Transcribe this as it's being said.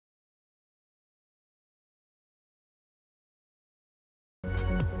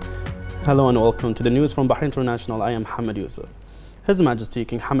Hello and welcome to the news from Bahrain International. I am Mohammed Yusuf. His Majesty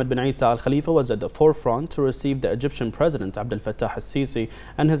King Hamad bin Isa Al Khalifa was at the forefront to receive the Egyptian President Abdel Fattah al-Sisi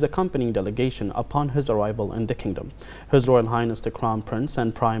and his accompanying delegation upon his arrival in the kingdom. His Royal Highness the Crown Prince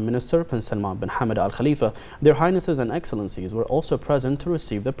and Prime Minister Prince Salman bin Hamad Al Khalifa, their Highnesses and Excellencies were also present to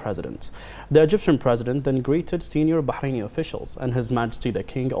receive the President. The Egyptian President then greeted senior Bahraini officials, and His Majesty the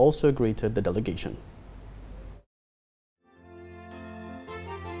King also greeted the delegation.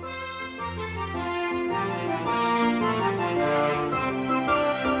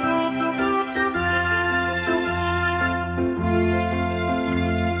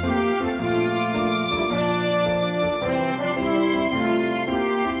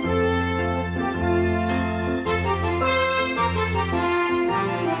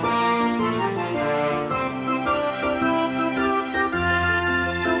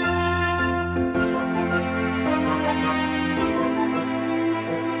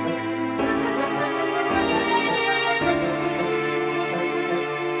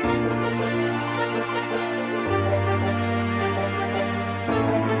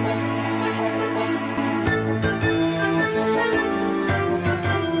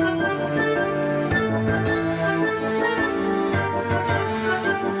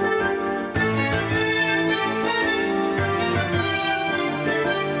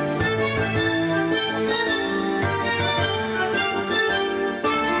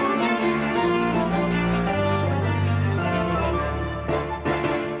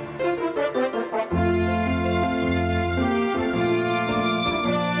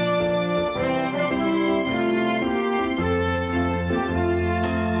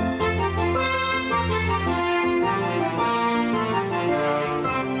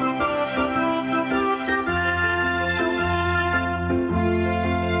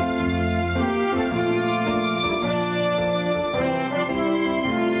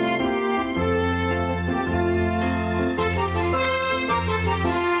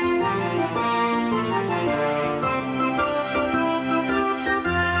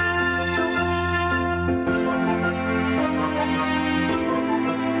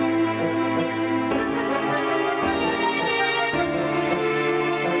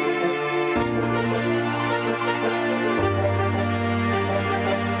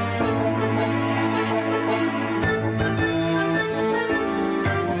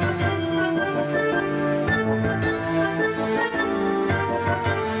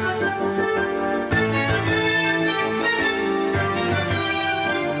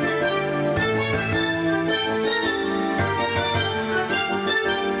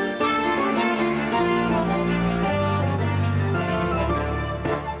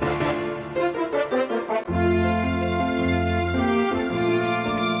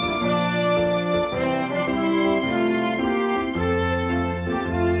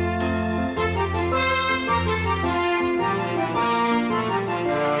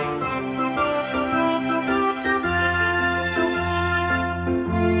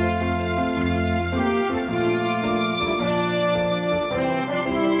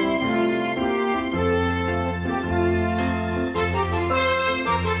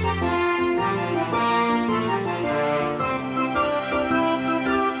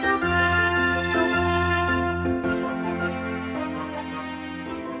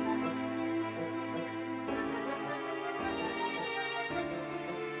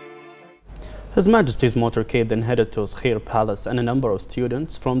 His Majesty's motorcade then headed to Khair Palace, and a number of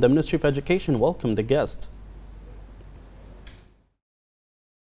students from the Ministry of Education welcomed the guest.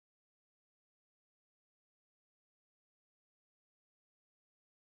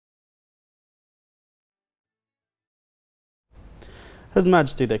 His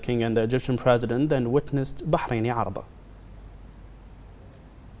Majesty the King and the Egyptian President then witnessed Bahraini Araba.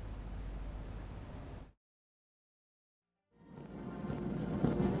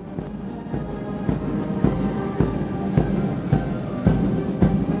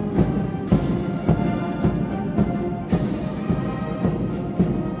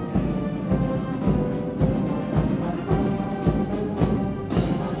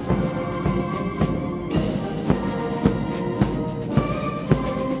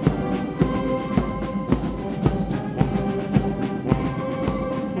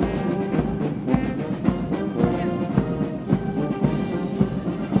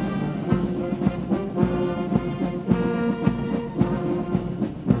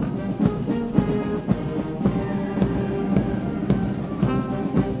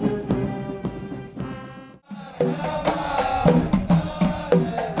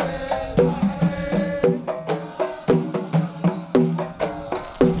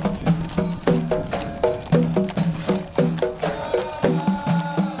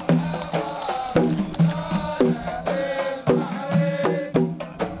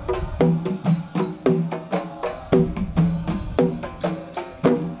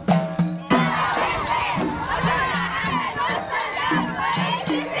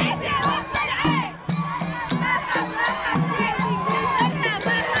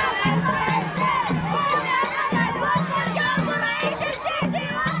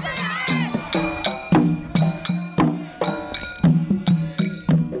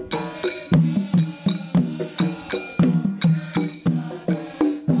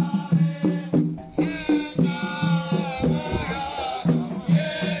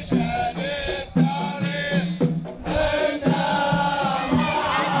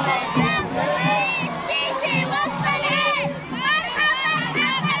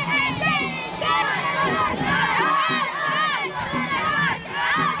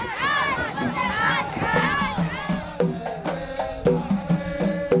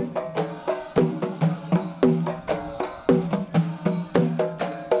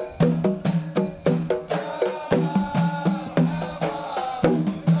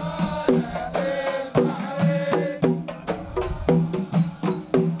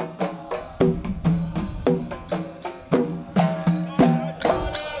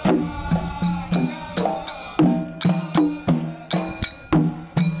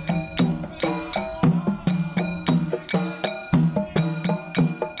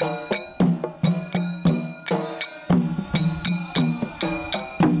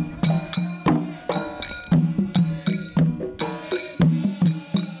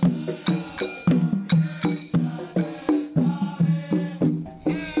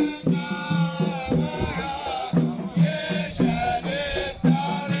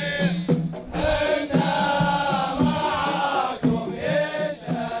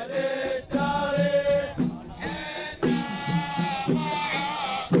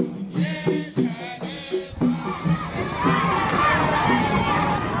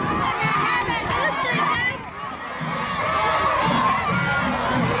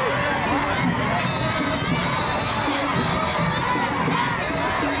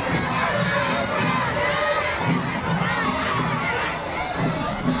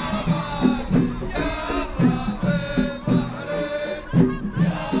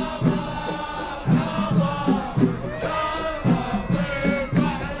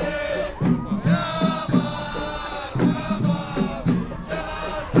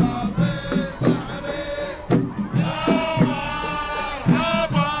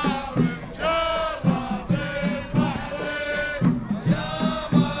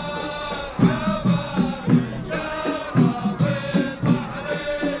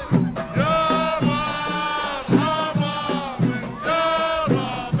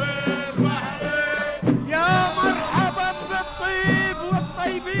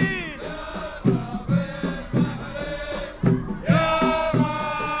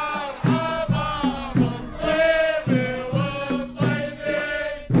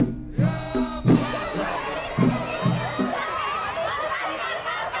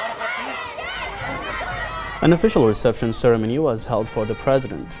 An official reception ceremony was held for the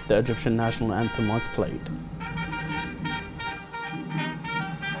president. The Egyptian national anthem was played.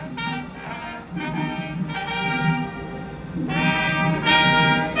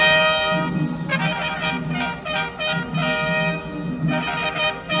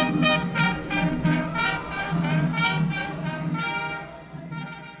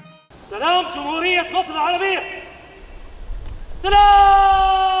 سلام جمهورية مصر العربية. سلام.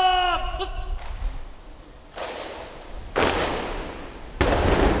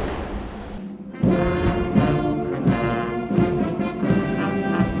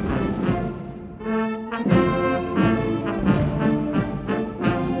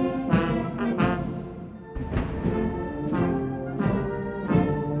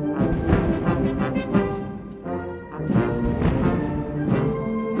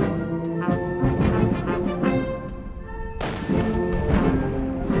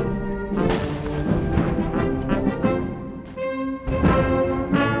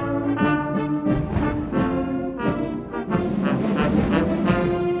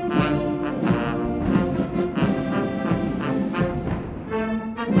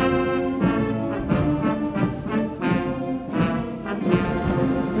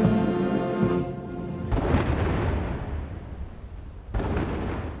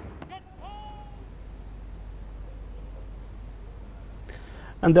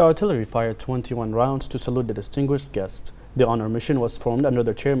 And the artillery fired 21 rounds to salute the distinguished guests. The honor mission was formed under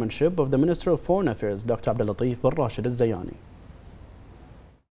the chairmanship of the Minister of Foreign Affairs, Dr. Abdulatif bin Rashid al-Zayani.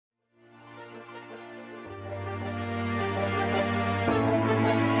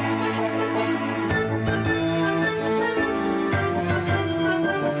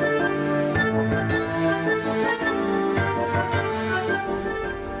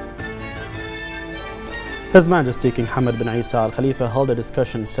 His Majesty King Hamad bin Isa Al Khalifa held a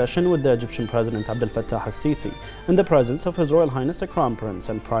discussion session with the Egyptian President Abdel Fattah al-Sisi in the presence of His Royal Highness the Crown Prince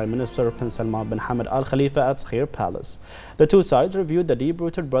and Prime Minister Prince Salman bin Hamad Al Khalifa at Khair Palace. The two sides reviewed the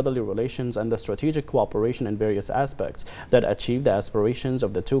deep-rooted brotherly relations and the strategic cooperation in various aspects that achieve the aspirations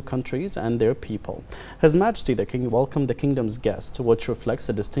of the two countries and their people. His Majesty the King welcomed the kingdom's guest, which reflects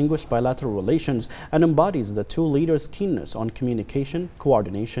the distinguished bilateral relations and embodies the two leaders' keenness on communication,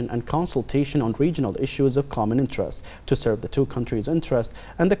 coordination and consultation on regional issues of common interest to serve the two countries' interests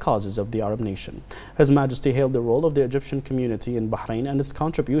and the causes of the Arab nation. His Majesty hailed the role of the Egyptian community in Bahrain and its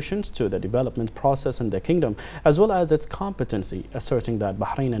contributions to the development process in the kingdom, as well as its competency, asserting that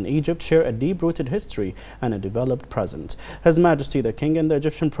Bahrain and Egypt share a deep-rooted history and a developed present. His Majesty the King and the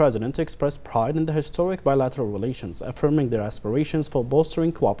Egyptian President expressed pride in the historic bilateral relations, affirming their aspirations for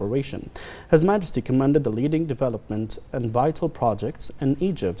bolstering cooperation. His Majesty commended the leading development and vital projects in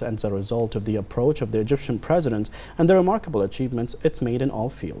Egypt as a result of the approach of the Egyptian President and the remarkable achievements it's made in all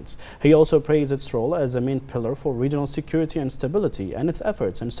fields. He also praised its role as a main pillar for regional security and stability and its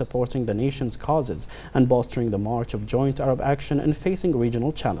efforts in supporting the nation's causes and bolstering the march of joint Arab action in facing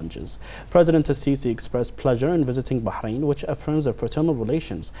regional challenges. President al-Sisi expressed pleasure in visiting Bahrain, which affirms their fraternal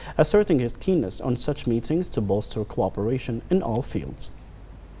relations, asserting his keenness on such meetings to bolster cooperation in all fields.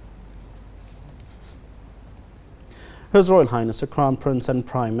 His Royal Highness the Crown Prince and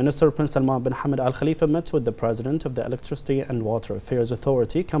Prime Minister Prince Salman bin Hamad Al Khalifa met with the President of the Electricity and Water Affairs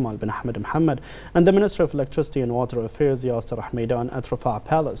Authority, Kamal bin Ahmed Mohammed, and the Minister of Electricity and Water Affairs, Yasser Ahmeidan, at Rafah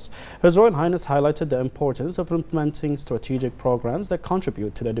Palace. His Royal Highness highlighted the importance of implementing strategic programs that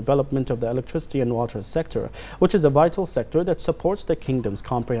contribute to the development of the electricity and water sector, which is a vital sector that supports the kingdom's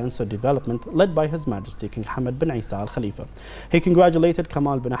comprehensive development led by His Majesty King Hamad bin Isa Al Khalifa. He congratulated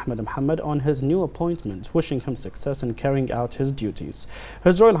Kamal bin Ahmed Mohammed on his new appointment, wishing him success in carrying out his duties.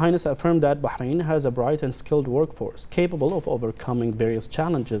 His Royal Highness affirmed that Bahrain has a bright and skilled workforce capable of overcoming various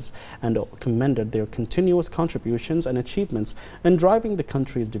challenges and commended their continuous contributions and achievements in driving the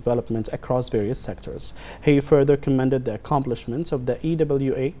country's development across various sectors. He further commended the accomplishments of the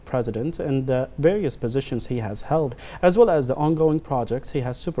EWA President and the various positions he has held, as well as the ongoing projects he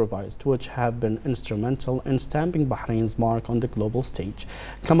has supervised, which have been instrumental in stamping Bahrain's mark on the global stage.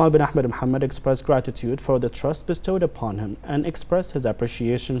 Kamal bin Ahmed Mohammed expressed gratitude for the trust bestowed upon him and expressed his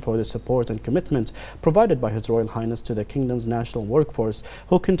appreciation for the support and commitment provided by His Royal Highness to the kingdom's national workforce,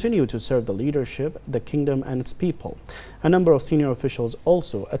 who continue to serve the leadership, the kingdom and its people. A number of senior officials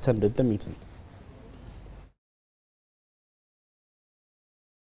also attended the meeting.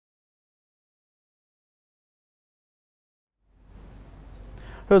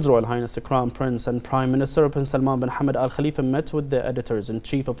 His Royal Highness the Crown Prince and Prime Minister Prince Salman bin Hamad Al Khalifa met with the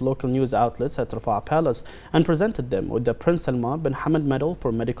editors-in-chief of local news outlets at Rafah Palace and presented them with the Prince Salman bin Hamad Medal for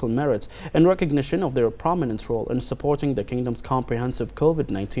Medical Merit in recognition of their prominent role in supporting the kingdom's comprehensive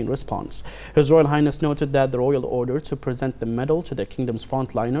COVID-19 response. His Royal Highness noted that the royal order to present the medal to the kingdom's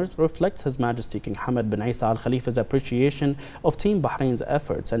frontliners reflects His Majesty King Hamad bin Isa Al Khalifa's appreciation of Team Bahrain's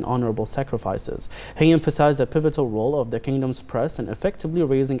efforts and honorable sacrifices. He emphasized the pivotal role of the kingdom's press in effectively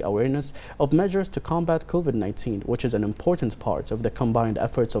raising awareness of measures to combat COVID-19, which is an important part of the combined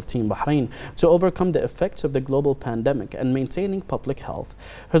efforts of Team Bahrain to overcome the effects of the global pandemic and maintaining public health.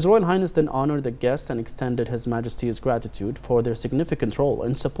 His Royal Highness then honored the guests and extended His Majesty's gratitude for their significant role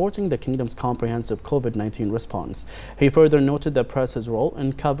in supporting the kingdom's comprehensive COVID-19 response. He further noted the press's role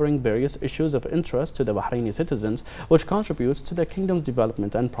in covering various issues of interest to the Bahraini citizens, which contributes to the kingdom's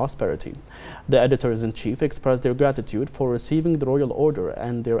development and prosperity. The editors-in-chief expressed their gratitude for receiving the royal order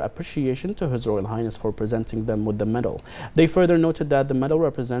and their appreciation to His Royal Highness for presenting them with the medal. They further noted that the medal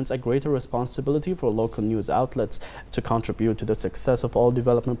represents a greater responsibility for local news outlets to contribute to the success of all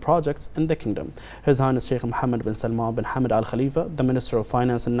development projects in the kingdom. His Highness Sheikh Mohammed bin Salman bin Hamad Al Khalifa, the Minister of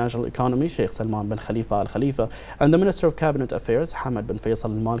Finance and National Economy Sheikh Salman bin Khalifa Al Khalifa, and the Minister of Cabinet Affairs Hamad bin Faisal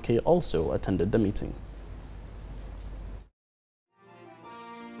Al Malki also attended the meeting.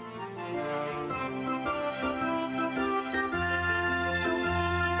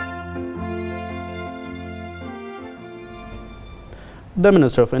 The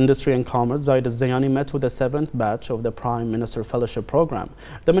Minister of Industry and Commerce, Zaid Al-Zayani, met with the 7th batch of the Prime Minister Fellowship Program.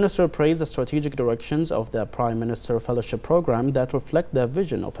 The Minister praised the strategic directions of the Prime Minister Fellowship Program that reflect the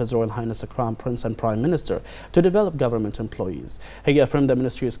vision of His Royal Highness the Crown Prince and Prime Minister to develop government employees. He affirmed the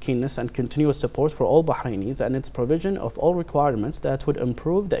Ministry's keenness and continuous support for all Bahrainis and its provision of all requirements that would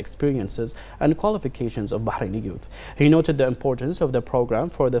improve the experiences and qualifications of Bahraini youth. He noted the importance of the program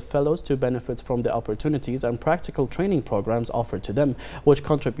for the fellows to benefit from the opportunities and practical training programs offered to them, which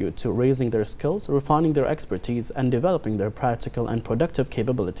contribute to raising their skills, refining their expertise, and developing their practical and productive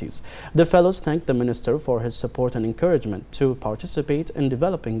capabilities. The fellows thanked the Minister for his support and encouragement to participate in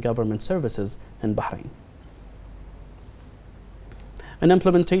developing government services in Bahrain. In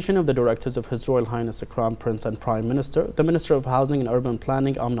implementation of the directives of His Royal Highness the Crown Prince and Prime Minister, the Minister of Housing and Urban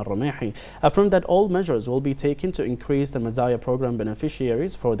Planning, Amna Ramehi, affirmed that all measures will be taken to increase the Mazaya program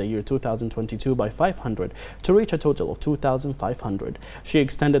beneficiaries for the year 2022 by 500 to reach a total of 2,500. She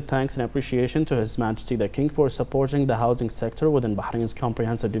extended thanks and appreciation to His Majesty the King for supporting the housing sector within Bahrain's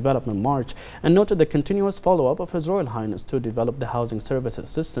comprehensive development march and noted the continuous follow-up of His Royal Highness to develop the housing services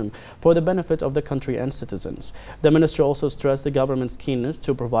system for the benefit of the country and citizens. The Minister also stressed the government's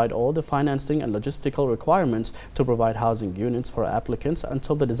to provide all the financing and logistical requirements to provide housing units for applicants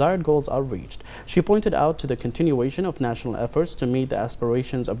until the desired goals are reached. She pointed out to the continuation of national efforts to meet the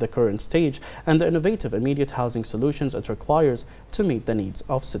aspirations of the current stage and the innovative immediate housing solutions it requires to meet the needs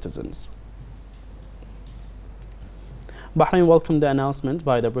of citizens. Bahrain welcomed the announcement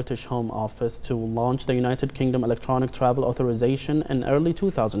by the British Home Office to launch the United Kingdom Electronic Travel Authorization in early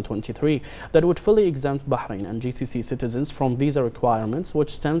 2023 that would fully exempt Bahrain and GCC citizens from visa requirements,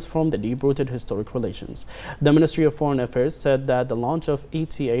 which stems from the deep-rooted historic relations. The Ministry of Foreign Affairs said that the launch of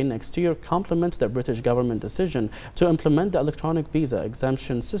ETA next year complements the British government decision to implement the electronic visa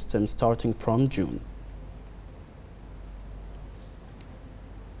exemption system starting from June.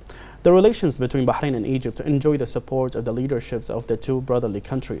 The relations between Bahrain and Egypt enjoy the support of the leaderships of the two brotherly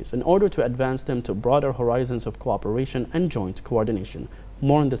countries in order to advance them to broader horizons of cooperation and joint coordination.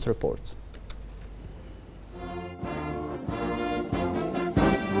 More in this report.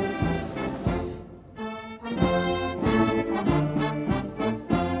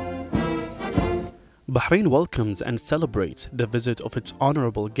 Bahrain welcomes and celebrates the visit of its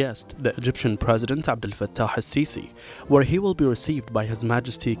honorable guest, the Egyptian President Abdel Fattah al-Sisi, where he will be received by His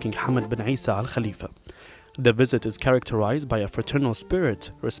Majesty King Hamad bin Isa Al Khalifa. The visit is characterized by a fraternal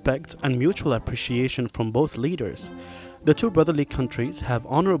spirit, respect, and mutual appreciation from both leaders. The two brotherly countries have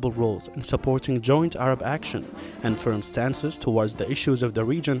honorable roles in supporting joint Arab action and firm stances towards the issues of the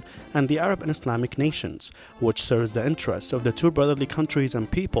region and the Arab and Islamic nations, which serves the interests of the two brotherly countries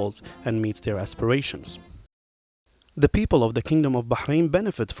and peoples and meets their aspirations. The people of the Kingdom of Bahrain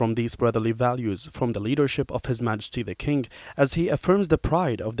benefit from these brotherly values from the leadership of His Majesty the King, as he affirms the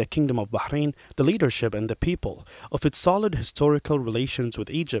pride of the Kingdom of Bahrain, the leadership and the people, of its solid historical relations with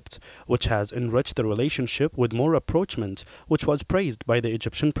Egypt, which has enriched the relationship with more rapprochement, which was praised by the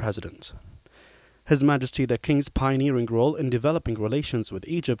Egyptian President. His Majesty the King's pioneering role in developing relations with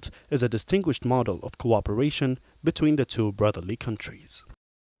Egypt is a distinguished model of cooperation between the two brotherly countries.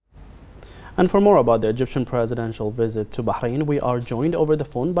 And for more about the Egyptian presidential visit to Bahrain, we are joined over the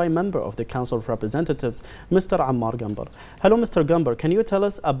phone by member of the Council of Representatives, Mr. Ammar Gambar. Hello, Mr. Gambar. Can you tell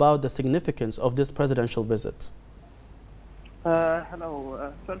us about the significance of this presidential visit?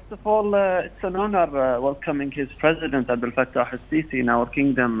 Hello. First of all, it's an honor welcoming His President Abdel Fattah al-Sisi in our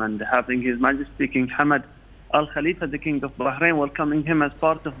kingdom and having His Majesty King Hamad Al Khalifa, the King of Bahrain, welcoming him as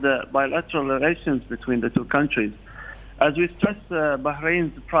part of the bilateral relations between the two countries. As we stress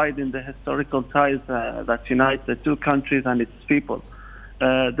Bahrain's pride in the historical ties that unite the two countries and its people.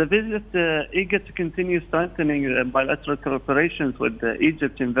 The visit eager to continue strengthening bilateral cooperations with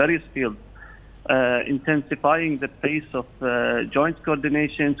Egypt in various fields, intensifying the pace of joint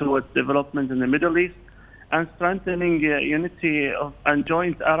coordination towards development in the Middle East, and strengthening unity and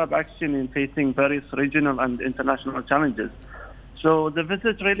joint Arab action in facing various regional and international challenges. So the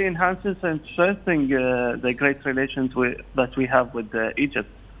visit really enhances and strengthens the great relations that we have with Egypt.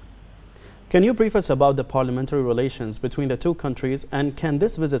 Can you brief us about the parliamentary relations between the two countries, and can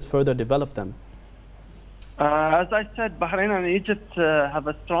this visit further develop them? As I said, Bahrain and Egypt have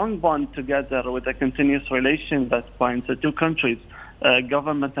a strong bond together with a continuous relation that binds the two countries,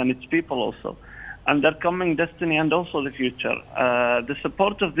 government and its people also, and their common destiny and also the future. The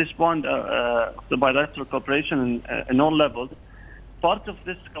support of this bond, the bilateral cooperation in all levels. Part of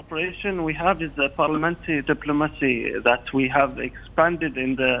this cooperation we have is the parliamentary diplomacy that we have expanded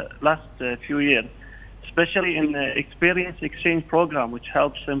in the last few years, especially in the experience exchange program, which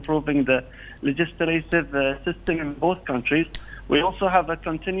helps improving the legislative system in both countries. We also have a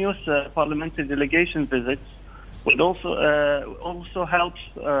continuous parliamentary delegation visits, which also helps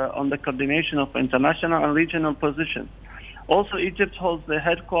on the coordination of international and regional positions. Also, Egypt holds the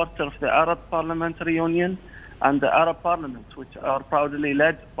headquarters of the Arab Parliamentary Union and the Arab Parliament, which are proudly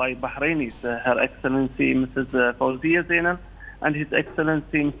led by Bahrainis, Her Excellency Mrs. Fawzia Zainal and His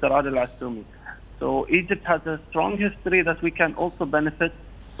Excellency Mr. Adel Assoumi. So Egypt has a strong history that we can also benefit.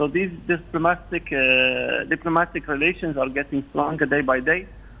 So these diplomatic relations are getting stronger day by day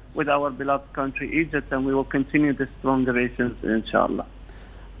with our beloved country Egypt, and we will continue this strong relations, inshallah.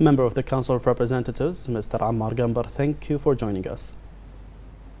 Member of the Council of Representatives, Mr. Ammar Gambar, thank you for joining us.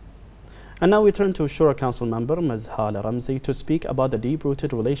 And now we turn to Shura Council member Ms. Hala Ramzi to speak about the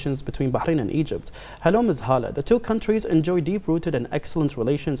deep-rooted relations between Bahrain and Egypt. Hello, Ms. Hala. The two countries enjoy deep-rooted and excellent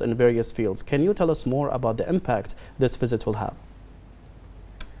relations in various fields. Can you tell us more about the impact this visit will have?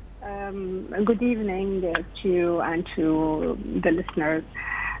 Good evening to you and to the listeners.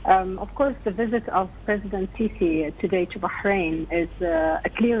 Of course, the visit of President Sisi today to Bahrain is a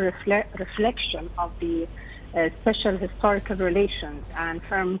clear reflection of the special historical relations and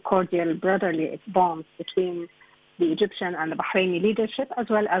firm cordial brotherly bonds between the Egyptian and the Bahraini leadership, as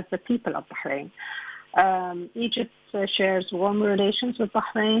well as the people of Bahrain. Egypt shares warm relations with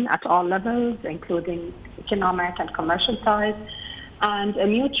Bahrain at all levels, including economic and commercial ties, and a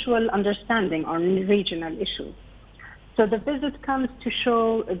mutual understanding on regional issues. So the visit comes to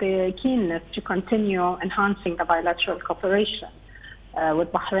show the keenness to continue enhancing the bilateral cooperation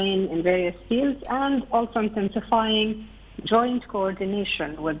with Bahrain in various fields, and also intensifying joint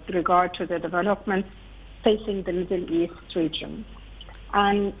coordination with regard to the developments facing the Middle East region.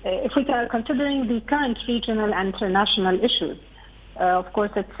 And if we are considering the current regional and international issues, of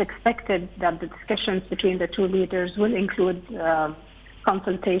course it's expected that the discussions between the two leaders will include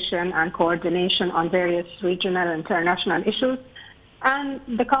consultation and coordination on various regional and international issues and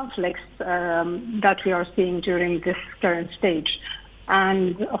the conflicts that we are seeing during this current stage.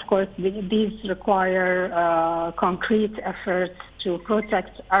 And of course, these require concrete efforts to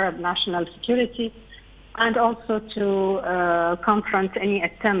protect Arab national security and also to confront any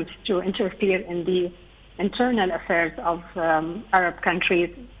attempts to interfere in the internal affairs of Arab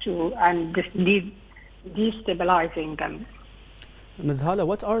countries and destabilizing them. Ms. Hala,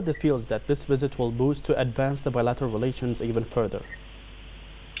 what are the fields that this visit will boost to advance the bilateral relations even further?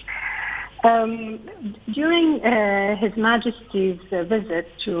 During His Majesty's visit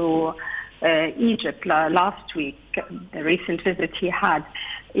to Egypt last week, the recent visit he had,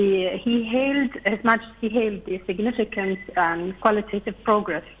 His Majesty hailed the significant and qualitative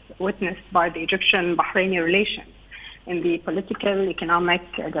progress witnessed by the Egyptian-Bahraini relations in the political, economic,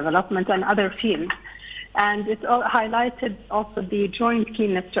 development and other fields. And it highlighted also the joint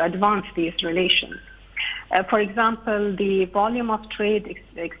keenness to advance these relations. For example, the volume of trade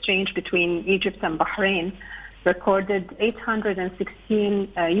exchange between Egypt and Bahrain recorded $816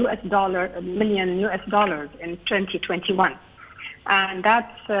 million in 2021. And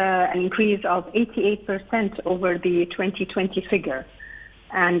that's an increase of 88% over the 2020 figure.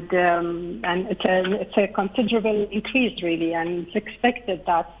 And it's a considerable increase, really, and it's expected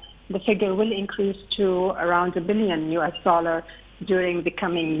that the figure will increase to around $1 billion during the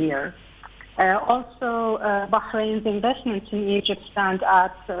coming year. Also, Bahrain's investments in Egypt stand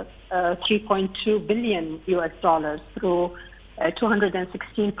at $3.2 billion through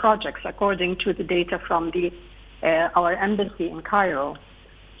 216 projects, according to the data from our embassy in Cairo.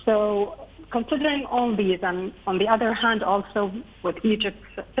 So, considering all these, and on the other hand, also with Egypt's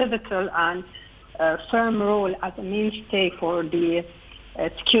pivotal and firm role as a mainstay for the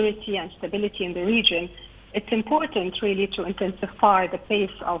security and stability in the region, it's important really to intensify the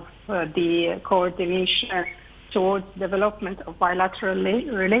pace of the coordination towards development of bilateral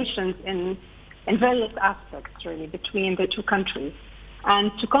relations in various aspects, really, between the two countries,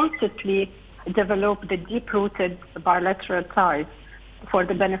 and to constantly develop the deep-rooted bilateral ties for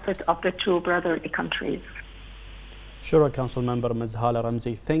the benefit of the two brotherly countries. Shura Council Member Ms. Hala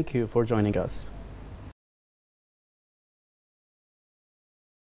Ramzi, thank you for joining us.